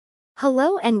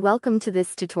Hello and welcome to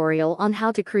this tutorial on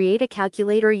how to create a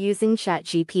calculator using Chat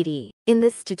GPT. In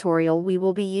this tutorial we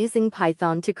will be using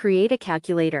Python to create a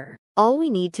calculator. All we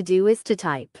need to do is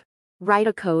to write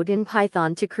a code in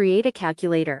Python to create a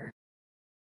calculator.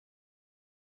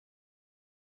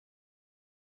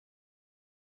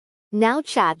 Now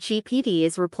Chat GPT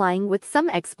is replying with some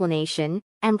explanation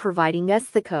and providing us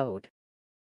the code.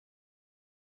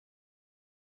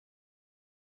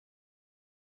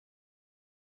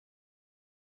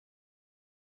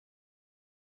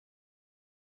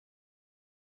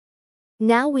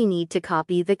 Now we need to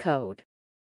copy the code.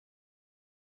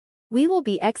 We will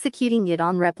be executing it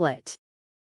on Replit.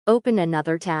 Open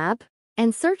another tab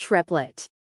and search Replit.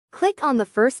 Click on the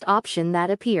first option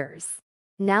that appears.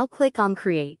 Now click on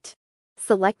Create.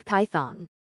 Select Python.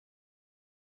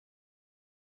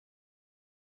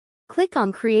 Click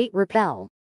on Create Repl.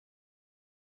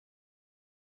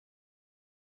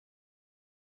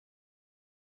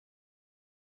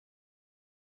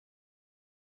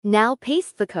 Now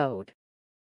paste the code.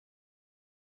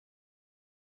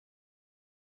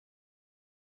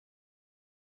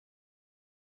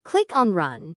 Click on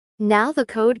Run. Now the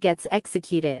code gets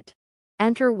executed.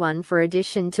 Enter 1 for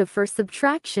addition, 2 for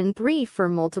subtraction, 3 for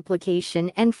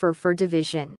multiplication, and 4 for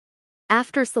division.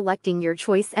 After selecting your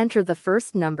choice, enter the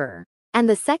first number and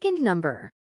the second number.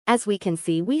 As we can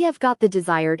see, we have got the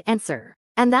desired answer.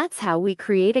 And that's how we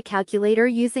create a calculator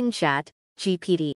using Chat GPT.